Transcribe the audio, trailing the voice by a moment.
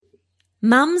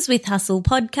Mums with Hustle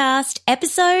podcast,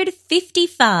 episode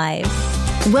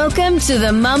 55. Welcome to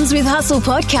the Mums with Hustle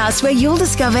podcast, where you'll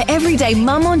discover everyday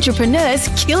mum entrepreneurs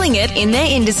killing it in their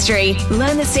industry.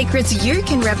 Learn the secrets you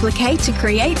can replicate to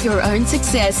create your own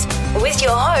success. With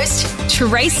your host,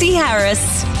 Tracy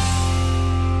Harris.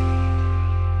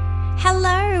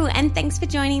 Hello, and thanks for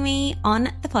joining me on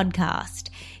the podcast.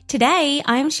 Today,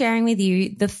 I'm sharing with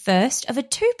you the first of a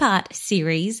two-part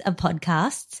series of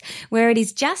podcasts where it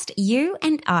is just you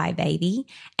and I, baby.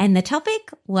 And the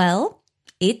topic, well,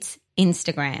 it's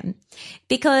Instagram.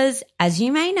 Because as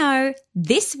you may know,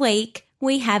 this week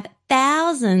we have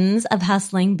thousands of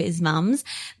hustling biz mums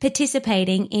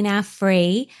participating in our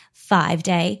free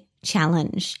 5-day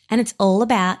challenge. And it's all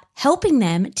about helping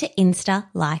them to Insta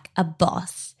like a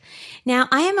boss. Now,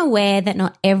 I am aware that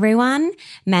not everyone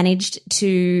managed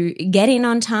to get in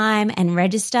on time and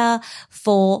register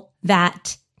for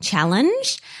that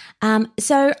challenge.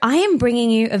 So I am bringing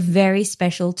you a very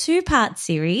special two-part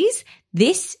series.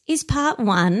 This is part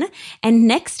 1, and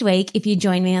next week, if you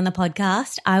join me on the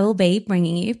podcast, I will be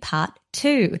bringing you part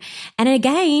 2. And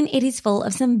again, it is full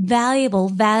of some valuable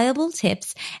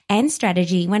tips and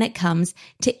strategy when it comes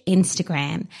to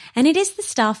Instagram. And it is the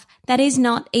stuff that is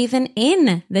not even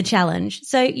in the challenge.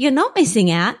 So you're not missing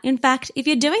out. In fact, if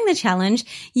you're doing the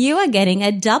challenge, you are getting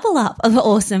a double up of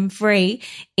awesome free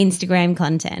Instagram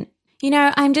content. You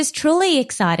know, I'm just truly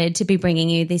excited to be bringing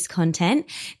you this content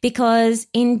because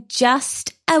in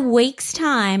just a week's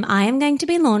time, I am going to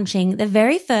be launching the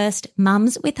very first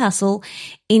Mums with Hustle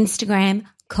Instagram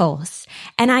course.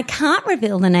 And I can't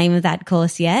reveal the name of that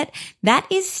course yet. That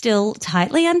is still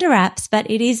tightly under wraps, but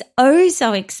it is oh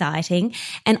so exciting.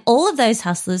 And all of those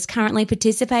hustlers currently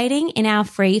participating in our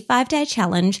free 5-day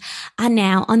challenge are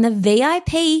now on the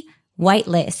VIP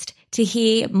waitlist to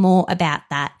hear more about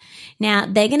that. Now,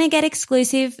 they're going to get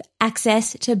exclusive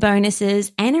access to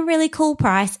bonuses and a really cool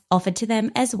price offered to them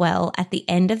as well at the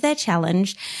end of their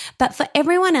challenge. But for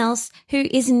everyone else who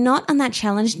is not on that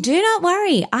challenge, do not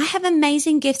worry. I have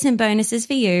amazing gifts and bonuses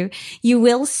for you. You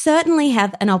will certainly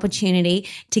have an opportunity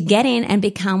to get in and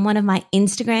become one of my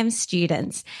Instagram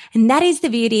students. And that is the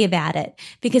beauty about it,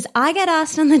 because I get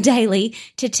asked on the daily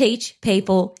to teach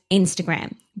people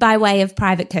Instagram by way of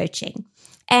private coaching.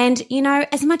 And, you know,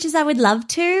 as much as I would love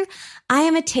to, I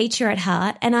am a teacher at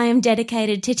heart and I am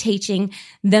dedicated to teaching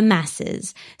the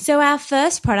masses. So our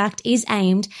first product is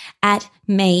aimed at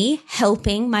me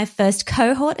helping my first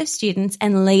cohort of students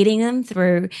and leading them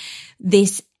through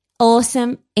this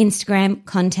awesome Instagram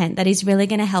content that is really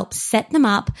going to help set them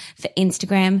up for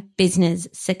Instagram business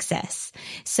success.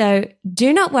 So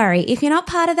do not worry. If you're not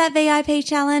part of that VIP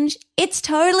challenge, it's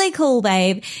totally cool,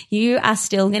 babe. You are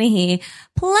still going to hear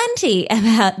plenty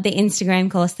about the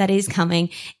Instagram course that is coming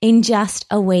in just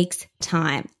a week's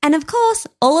time. And of course,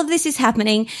 all of this is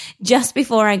happening just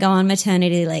before I go on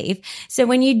maternity leave. So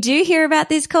when you do hear about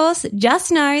this course,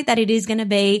 just know that it is going to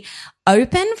be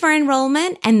open for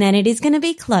enrollment and then it is going to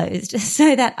be closed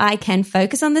so that I can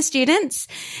focus on the students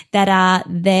that are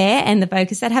there and the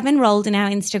focus that have enrolled in our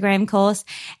Instagram course.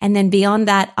 And then beyond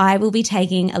that, I will be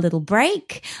taking a little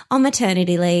break on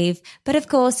maternity leave. But of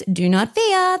course, do not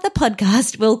fear, the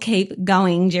podcast will keep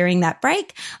going during that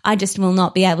break. I just will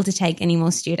not be able to take any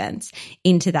more students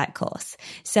into that course.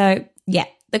 So yeah,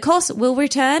 the course will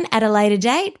return at a later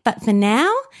date, but for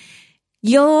now,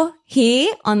 you're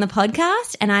here on the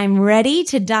podcast and I'm ready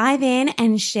to dive in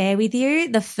and share with you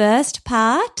the first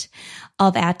part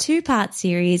of our two-part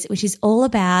series, which is all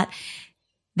about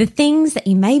the things that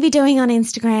you may be doing on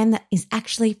Instagram that is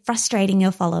actually frustrating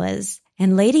your followers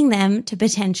and leading them to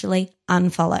potentially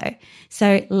unfollow.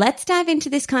 So let's dive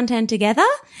into this content together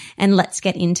and let's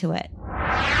get into it.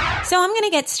 So I'm going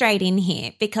to get straight in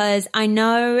here because I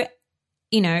know,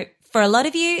 for a lot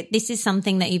of you, this is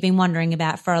something that you've been wondering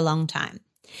about for a long time.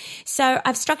 So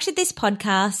I've structured this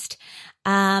podcast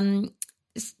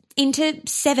into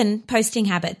 7 posting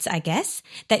habits, I guess,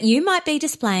 that you might be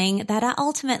displaying that are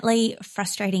ultimately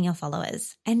frustrating your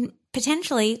followers and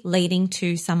potentially leading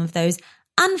to some of those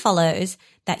unfollows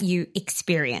that you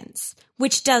experience,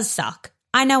 which does suck.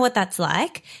 I know what that's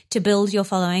like, to build your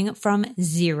following from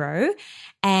 0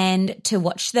 and to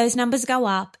watch those numbers go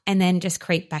up and then just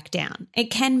creep back down.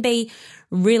 It can be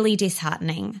really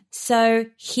disheartening. So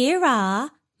here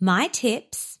are my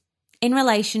tips in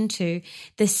relation to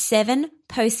the 7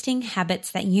 posting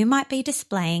habits that you might be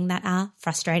displaying that are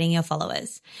frustrating your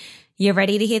followers. You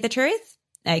ready to hear the truth?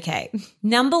 Okay.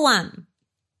 Number 1,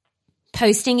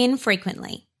 posting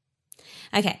infrequently.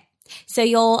 Okay. So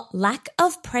your lack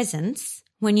of presence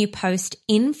when you post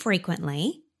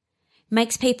infrequently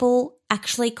makes people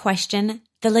actually question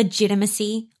the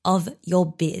legitimacy of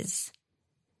your biz.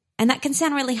 And that can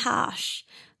sound really harsh,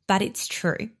 but it's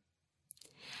true.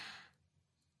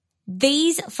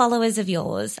 These followers of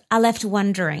yours are left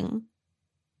wondering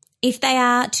if they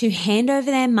are to hand over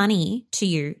their money to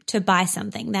you to buy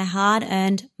something, their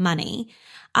hard-earned money,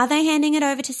 are they handing it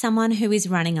over to someone who is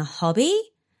running a hobby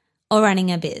or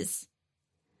running a biz?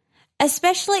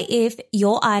 Especially if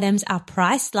your items are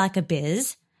priced like a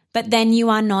biz, but then you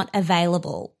are not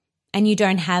available and you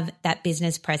don't have that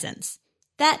business presence.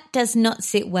 That does not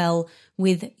sit well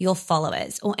with your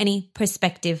followers or any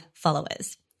prospective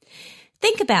followers.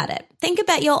 Think about it. Think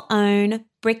about your own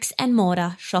bricks and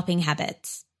mortar shopping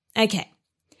habits. Okay,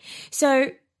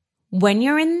 so when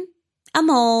you're in a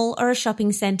mall or a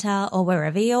shopping center or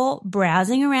wherever you're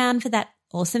browsing around for that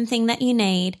awesome thing that you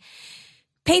need,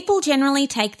 people generally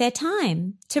take their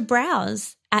time to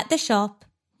browse at the shop,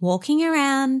 walking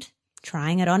around,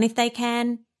 trying it on if they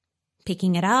can,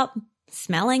 picking it up,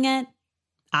 smelling it,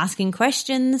 asking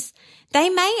questions. They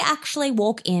may actually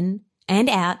walk in and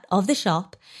out of the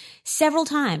shop several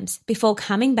times before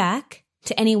coming back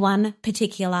to any one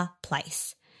particular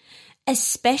place,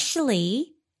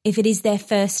 especially if it is their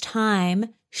first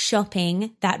time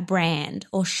shopping that brand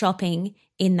or shopping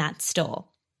in that store.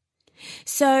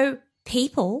 So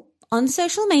people on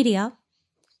social media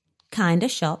kind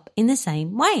of shop in the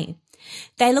same way.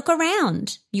 They look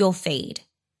around your feed.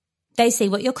 They see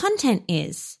what your content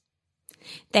is.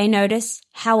 They notice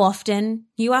how often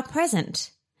you are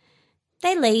present.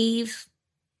 They leave.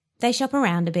 They shop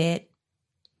around a bit.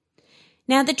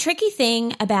 Now, the tricky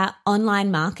thing about online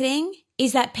marketing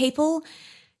is that people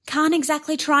can't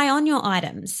exactly try on your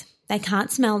items. They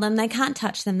can't smell them. They can't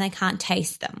touch them. They can't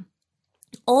taste them.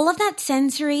 All of that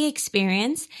sensory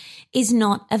experience is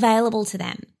not available to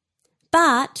them.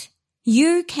 But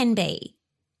you can be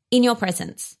in your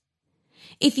presence.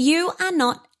 If you are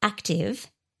not active,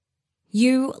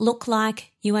 you look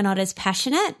like you are not as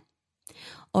passionate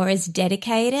or as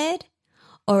dedicated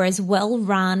or as well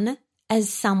run as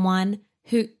someone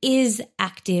who is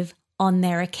active on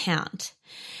their account.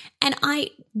 And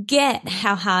I get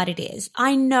how hard it is.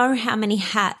 I know how many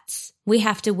hats we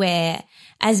have to wear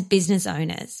as business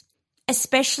owners,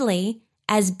 especially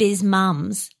as biz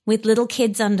mums with little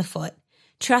kids underfoot.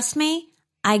 Trust me,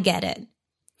 I get it.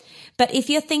 But if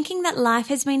you're thinking that life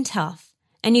has been tough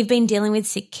and you've been dealing with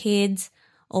sick kids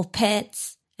or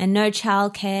pets and no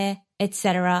childcare,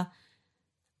 etc.,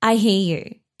 I hear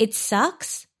you. It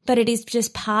sucks, but it is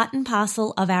just part and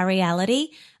parcel of our reality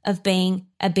of being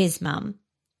a biz mum.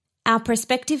 Our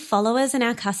prospective followers and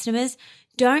our customers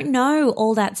don't know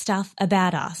all that stuff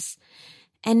about us,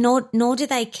 and nor do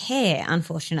they care,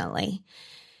 unfortunately.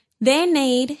 Their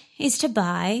need is to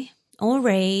buy or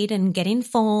read and get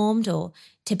informed or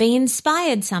to be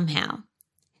inspired somehow.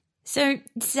 So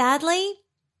sadly,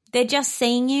 they're just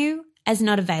seeing you as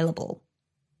not available.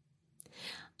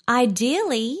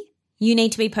 Ideally, you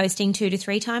need to be posting 2 to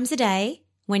 3 times a day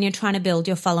when you're trying to build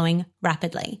your following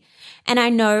rapidly. And I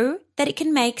know that it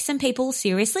can make some people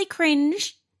seriously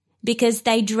cringe because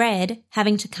they dread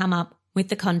having to come up with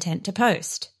the content to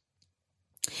post.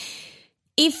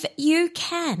 If you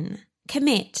can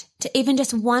commit to even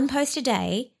just 1 post a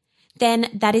day, then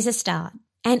that is a start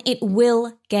and it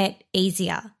will get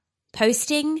easier.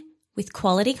 Posting with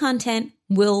quality content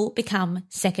will become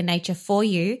second nature for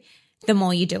you the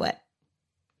more you do it.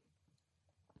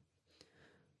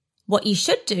 What you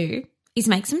should do is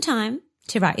make some time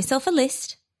to write yourself a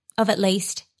list of at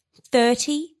least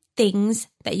 30 things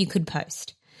that you could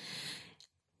post.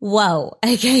 Whoa.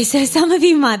 Okay, so some of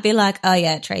you might be like, oh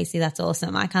yeah, Tracy, that's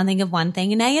awesome. I can't think of one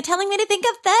thing. And now you're telling me to think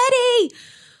of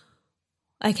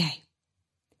 30. Okay.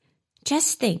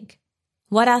 Just think,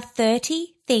 what are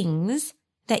 30 things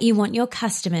that you want your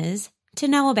customers to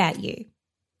know about you?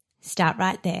 Start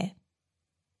right there.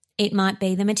 It might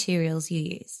be the materials you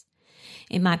use.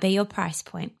 It might be your price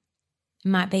point. It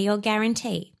might be your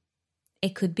guarantee.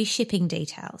 It could be shipping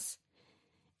details.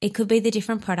 It could be the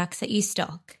different products that you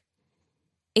stock.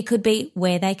 It could be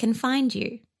where they can find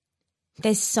you.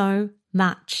 There's so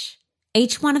much.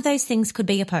 Each one of those things could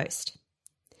be a post.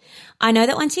 I know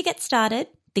that once you get started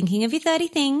thinking of your 30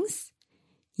 things,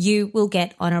 you will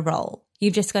get on a roll.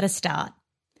 You've just got to start.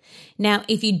 Now,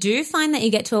 if you do find that you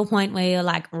get to a point where you're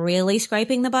like really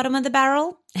scraping the bottom of the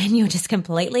barrel and you're just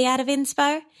completely out of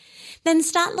inspo, then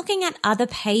start looking at other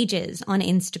pages on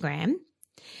Instagram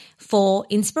for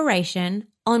inspiration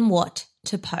on what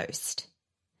to post.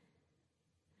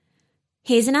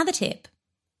 Here's another tip.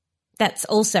 That's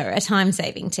also a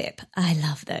time-saving tip. I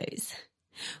love those.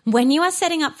 When you are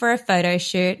setting up for a photo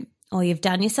shoot or you've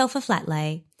done yourself a flat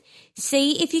lay,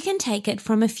 see if you can take it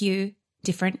from a few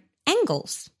different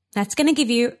angles. That's going to give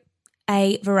you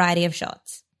a variety of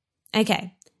shots.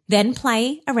 Okay, then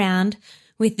play around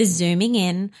with the zooming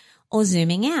in or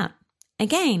zooming out.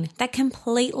 Again, that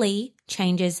completely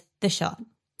changes the shot.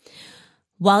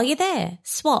 While you're there,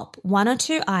 swap 1 or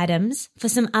 2 items for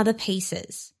some other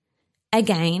pieces.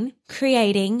 Again,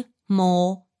 creating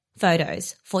more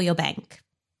photos for your bank.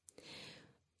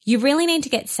 You really need to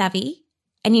get savvy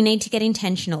and you need to get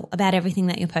intentional about everything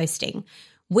that you're posting.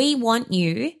 We want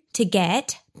you to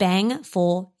get bang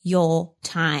for your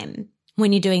time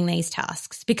when you're doing these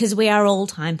tasks because we are all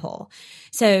time poor.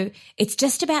 So it's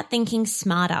just about thinking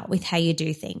smarter with how you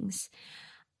do things.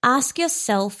 Ask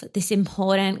yourself this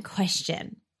important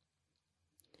question.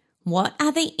 What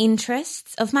are the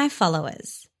interests of my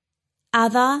followers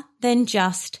other than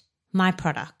just my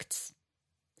products?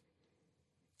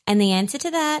 And the answer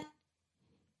to that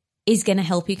is going to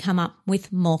help you come up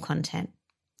with more content.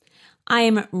 I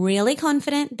am really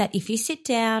confident that if you sit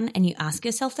down and you ask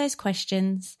yourself those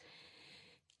questions,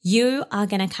 you are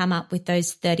going to come up with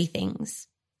those 30 things.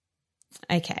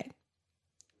 Okay.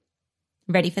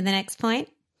 Ready for the next point?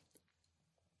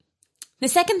 The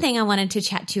second thing I wanted to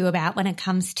chat to you about when it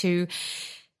comes to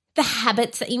the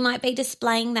habits that you might be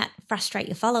displaying that frustrate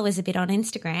your followers a bit on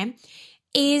Instagram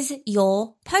is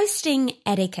your posting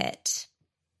etiquette.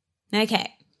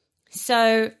 Okay,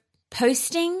 so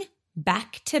posting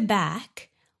back to back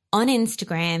on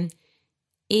Instagram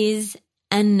is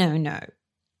a no-no.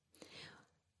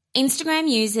 Instagram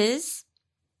users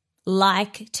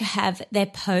like to have their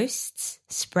posts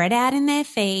spread out in their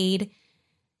feed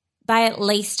by at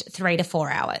least 3 to 4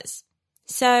 hours.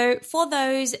 So for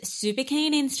those super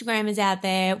keen Instagrammers out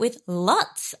there with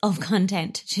lots of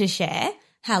content to share,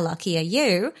 how lucky are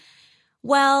you?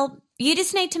 Well, you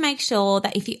just need to make sure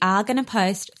that if you are going to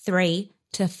post 3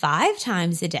 to 5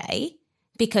 times a day,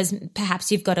 because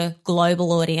perhaps you've got a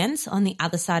global audience on the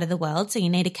other side of the world, so you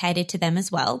need to cater to them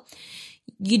as well,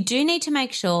 you do need to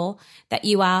make sure that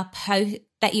you are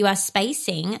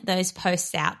spacing those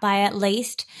posts out by at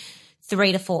least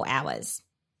 3 to 4 hours.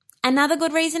 Another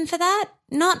good reason for that,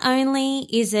 not only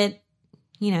is it,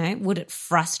 would it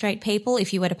frustrate people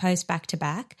if you were to post back to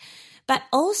back, but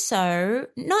also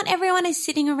not everyone is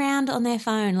sitting around on their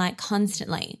phone like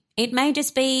constantly. It may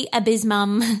just be a biz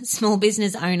mum, small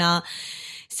business owner,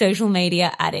 social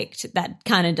media addict that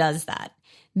kind of does that.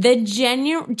 The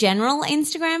general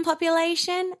Instagram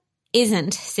population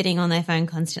isn't sitting on their phone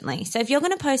constantly. So if you're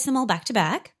going to post them all back to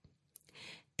back,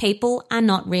 people are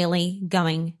not really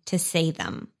going to see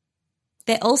them.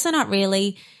 They're also not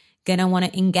really going to want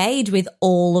to engage with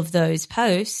all of those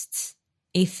posts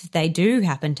if they do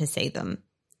happen to see them.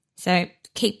 So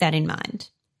keep that in mind.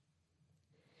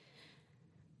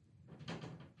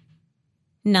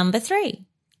 Number 3,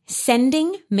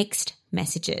 sending mixed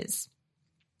messages.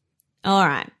 All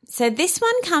right, so this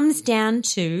one comes down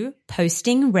to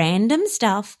posting random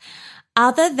stuff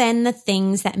other than the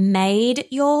things that made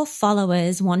your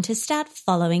followers want to start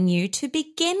following you to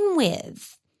begin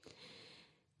with.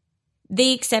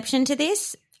 The exception to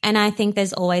this, and I think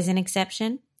there's always an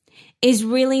exception, is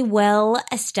really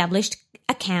well-established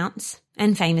accounts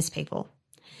and famous people.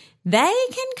 They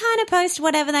can kind of post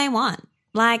whatever they want.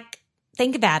 Like,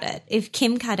 think about it. If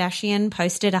Kim Kardashian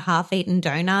posted a half-eaten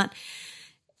donut,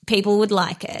 people would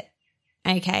like it,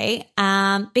 okay,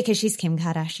 because she's Kim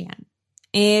Kardashian.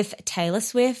 If Taylor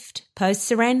Swift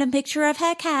posts a random picture of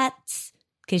her cats,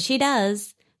 because she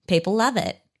does, people love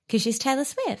it because she's Taylor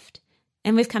Swift.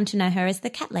 And we've come to know her as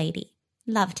the cat lady.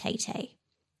 Love Tay-Tay.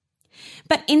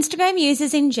 But Instagram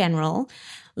users in general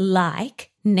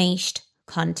like niched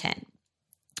content.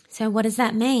 So what does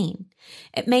that mean?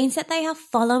 It means that they are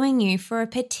following you for a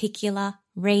particular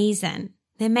reason.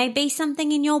 There may be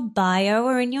something in your bio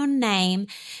or in your name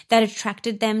that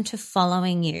attracted them to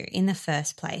following you in the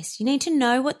first place. You need to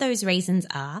know what those reasons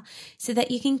are so that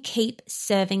you can keep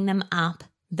serving them up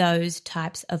those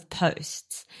types of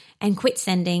posts and quit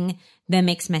sending the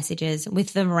mixed messages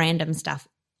with the random stuff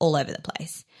all over the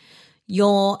place.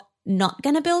 You're not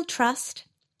going to build trust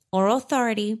or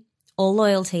authority or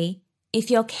loyalty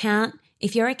if your account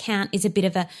is a bit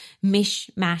of a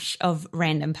mishmash of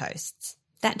random posts.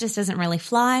 That just doesn't really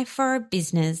fly for a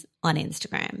business on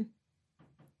Instagram.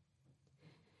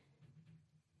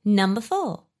 Number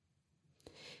 4,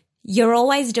 you're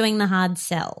always doing the hard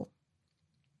sell.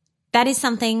 That is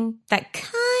something that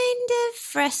kind of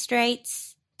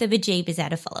frustrates the bejeebers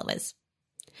out of followers.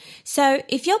 So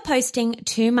if you're posting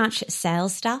too much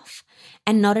sales stuff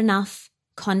and not enough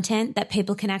content that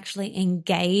people can actually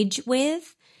engage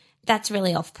with, that's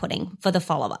really off-putting for the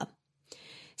follower.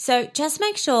 So just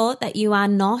make sure that you are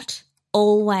not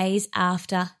always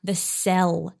after the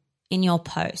sell in your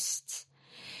posts.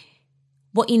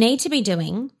 What you need to be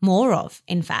doing more of,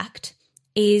 in fact,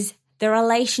 is the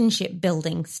relationship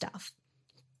building stuff.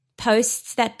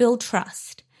 Posts that build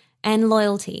trust and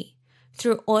loyalty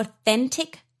through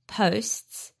authentic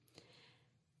posts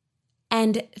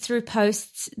and through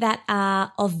posts that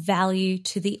are of value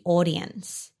to the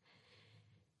audience.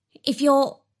 If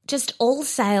you're just all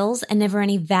sales and never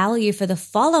any value for the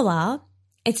follower,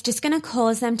 it's just going to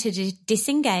cause them to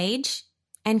disengage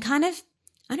and kind of,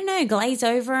 glaze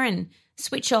over and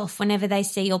switch off whenever they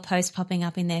see your post popping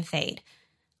up in their feed.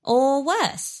 Or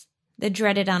worse, the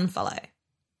dreaded unfollow.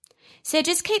 So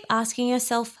just keep asking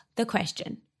yourself the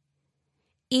question,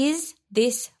 is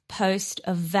this post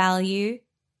of value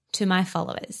to my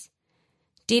followers?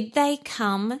 Did they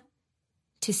come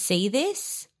to see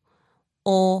this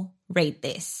or read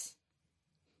this?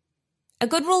 A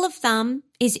good rule of thumb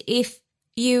is if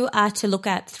you are to look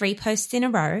at 3 posts in a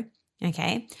row,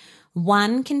 okay,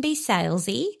 1 can be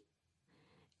salesy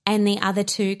and the other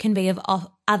 2 can be of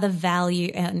other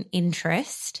value and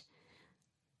interest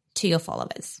to your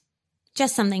followers.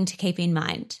 Just something to keep in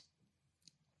mind.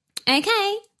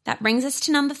 Okay, that brings us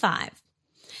to number 5.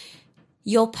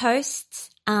 Your posts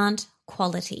aren't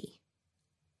quality.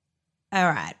 All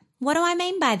right, what do I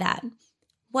mean by that?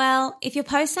 Well, if your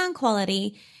posts aren't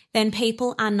quality, then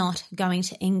people are not going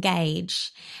to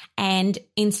engage. And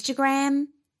Instagram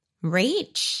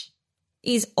reach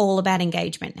is all about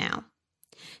engagement now.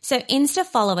 So Insta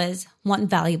followers want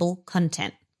valuable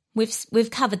content.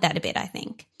 We've covered that a bit, I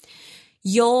think.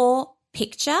 Your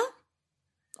picture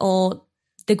or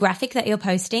the graphic that you're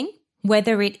posting,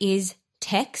 whether it is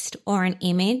text or an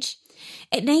image,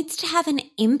 it needs to have an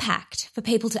impact for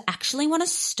people to actually want to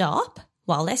stop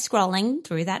while they're scrolling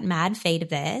through that mad feed of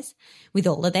theirs with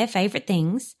all of their favorite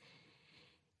things.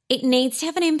 It needs to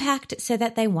have an impact so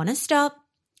that they want to stop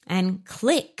and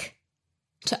click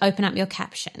to open up your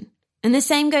caption. And the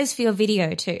same goes for your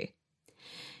video too.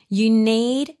 You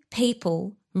need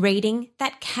people reading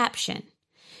that caption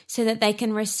so that they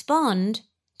can respond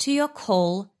to your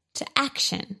call to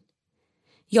action.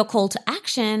 Your call to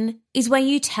action is where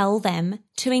you tell them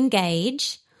to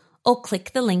engage or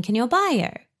click the link in your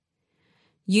bio.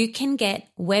 You can get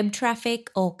web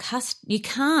traffic or you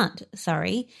can't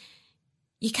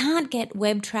get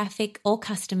web traffic or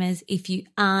customers if you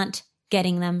aren't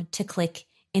getting them to click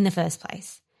in the first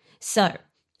place. So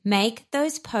make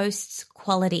those posts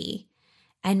quality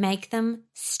and make them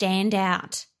stand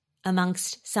out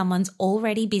amongst someone's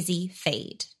already busy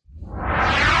feed.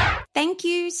 Thank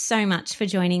you so much for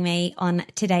joining me on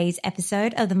today's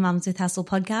episode of the Mums with Hustle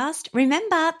podcast.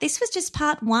 Remember, this was just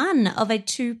part 1 of a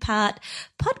 2-part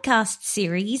podcast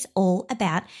series all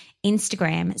about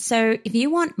Instagram. So if you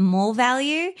want more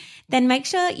value, then make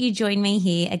sure you join me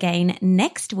here again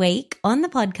next week on the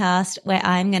podcast where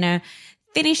I'm going to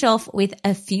finish off with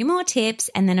a few more tips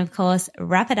and then, of course,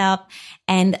 wrap it up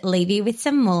and leave you with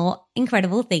some more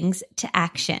incredible things to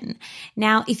action.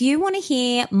 Now, if you want to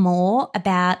hear more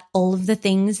about all of the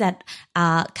things that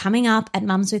are coming up at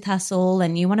Mums with Hustle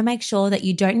and you want to make sure that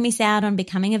you don't miss out on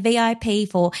becoming a VIP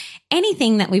for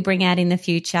anything that we bring out in the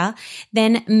future,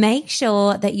 then make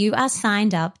sure that you are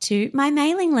signed up to my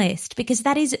mailing list because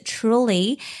that is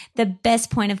truly the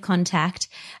best point of contact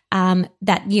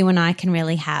that you and I can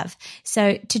really have.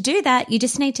 So to do that, you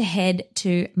just need to head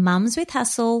to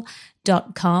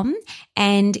mumswithhustle.com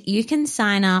and you can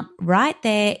sign up right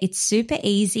there. It's super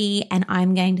easy and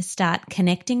I'm going to start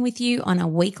connecting with you on a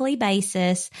weekly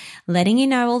basis, letting you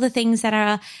know all the things that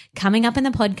are coming up in the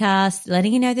podcast,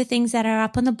 letting you know the things that are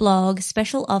up on the blog,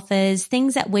 special offers,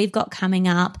 things that we've got coming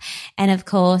up, and of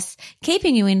course,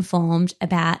 keeping you informed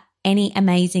about any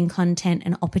amazing content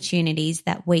and opportunities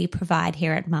that we provide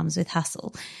here at Mums with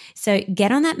Hustle. So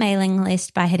get on that mailing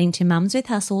list by heading to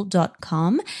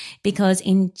mumswithhustle.com because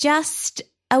in just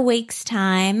a week's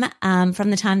time from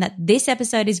the time that this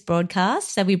episode is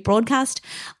broadcast, so we broadcast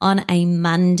on a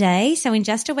Monday, so in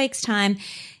just a week's time,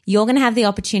 you're going to have the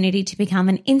opportunity to become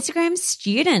an Instagram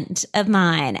student of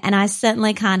mine. And I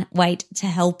certainly can't wait to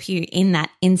help you in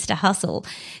that Insta hustle.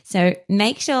 So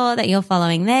make sure that you're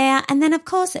following there. And then, of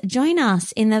course, join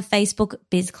us in the Facebook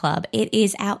Biz Club. It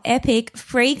is our epic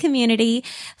free community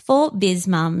for biz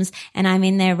mums. And I'm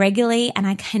in there regularly and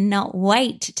I cannot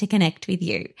wait to connect with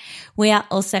you. We are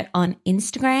also on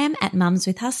Instagram at Mums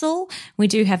with Hustle. We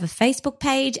do have a Facebook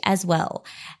page as well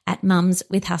at Mums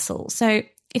with Hustle. So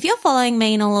if you're following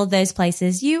me in all of those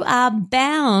places, you are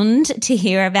bound to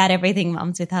hear about everything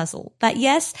Mums with Hustle. But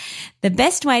yes, the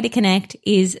best way to connect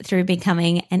is through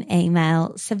becoming an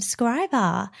email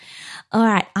subscriber. All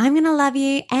right, I'm going to love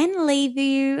you and leave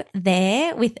you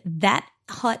there with that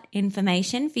hot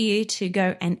information for you to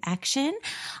go and action.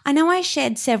 I know I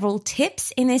shared several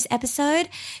tips in this episode,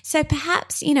 so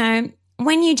perhaps,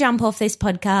 when you jump off this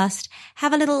podcast,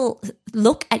 have a little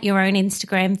look at your own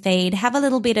Instagram feed, have a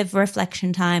little bit of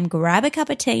reflection time, grab a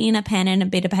cup of tea and a pen and a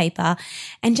bit of paper,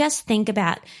 and just think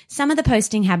about some of the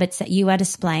posting habits that you are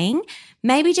displaying.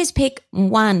 Maybe just pick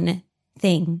one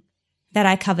thing that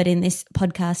I covered in this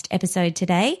podcast episode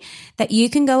today that you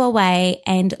can go away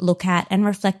and look at and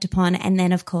reflect upon, and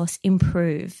then, of course,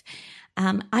 improve.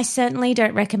 I certainly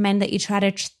don't recommend that you try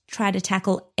to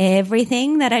tackle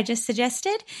everything that I just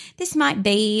suggested. This might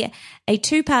be a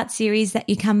 2-part series that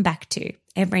you come back to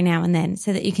every now and then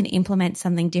so that you can implement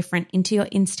something different into your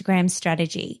Instagram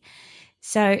strategy.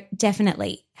 So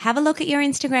definitely have a look at your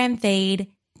Instagram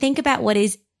feed, think about what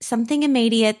is something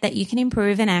immediate that you can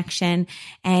improve in action,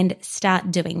 and start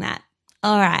doing that.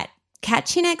 All right.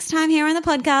 Catch you next time here on the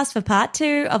podcast for part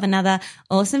 2 of another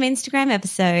awesome Instagram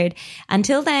episode.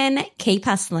 Until then, keep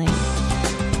hustling.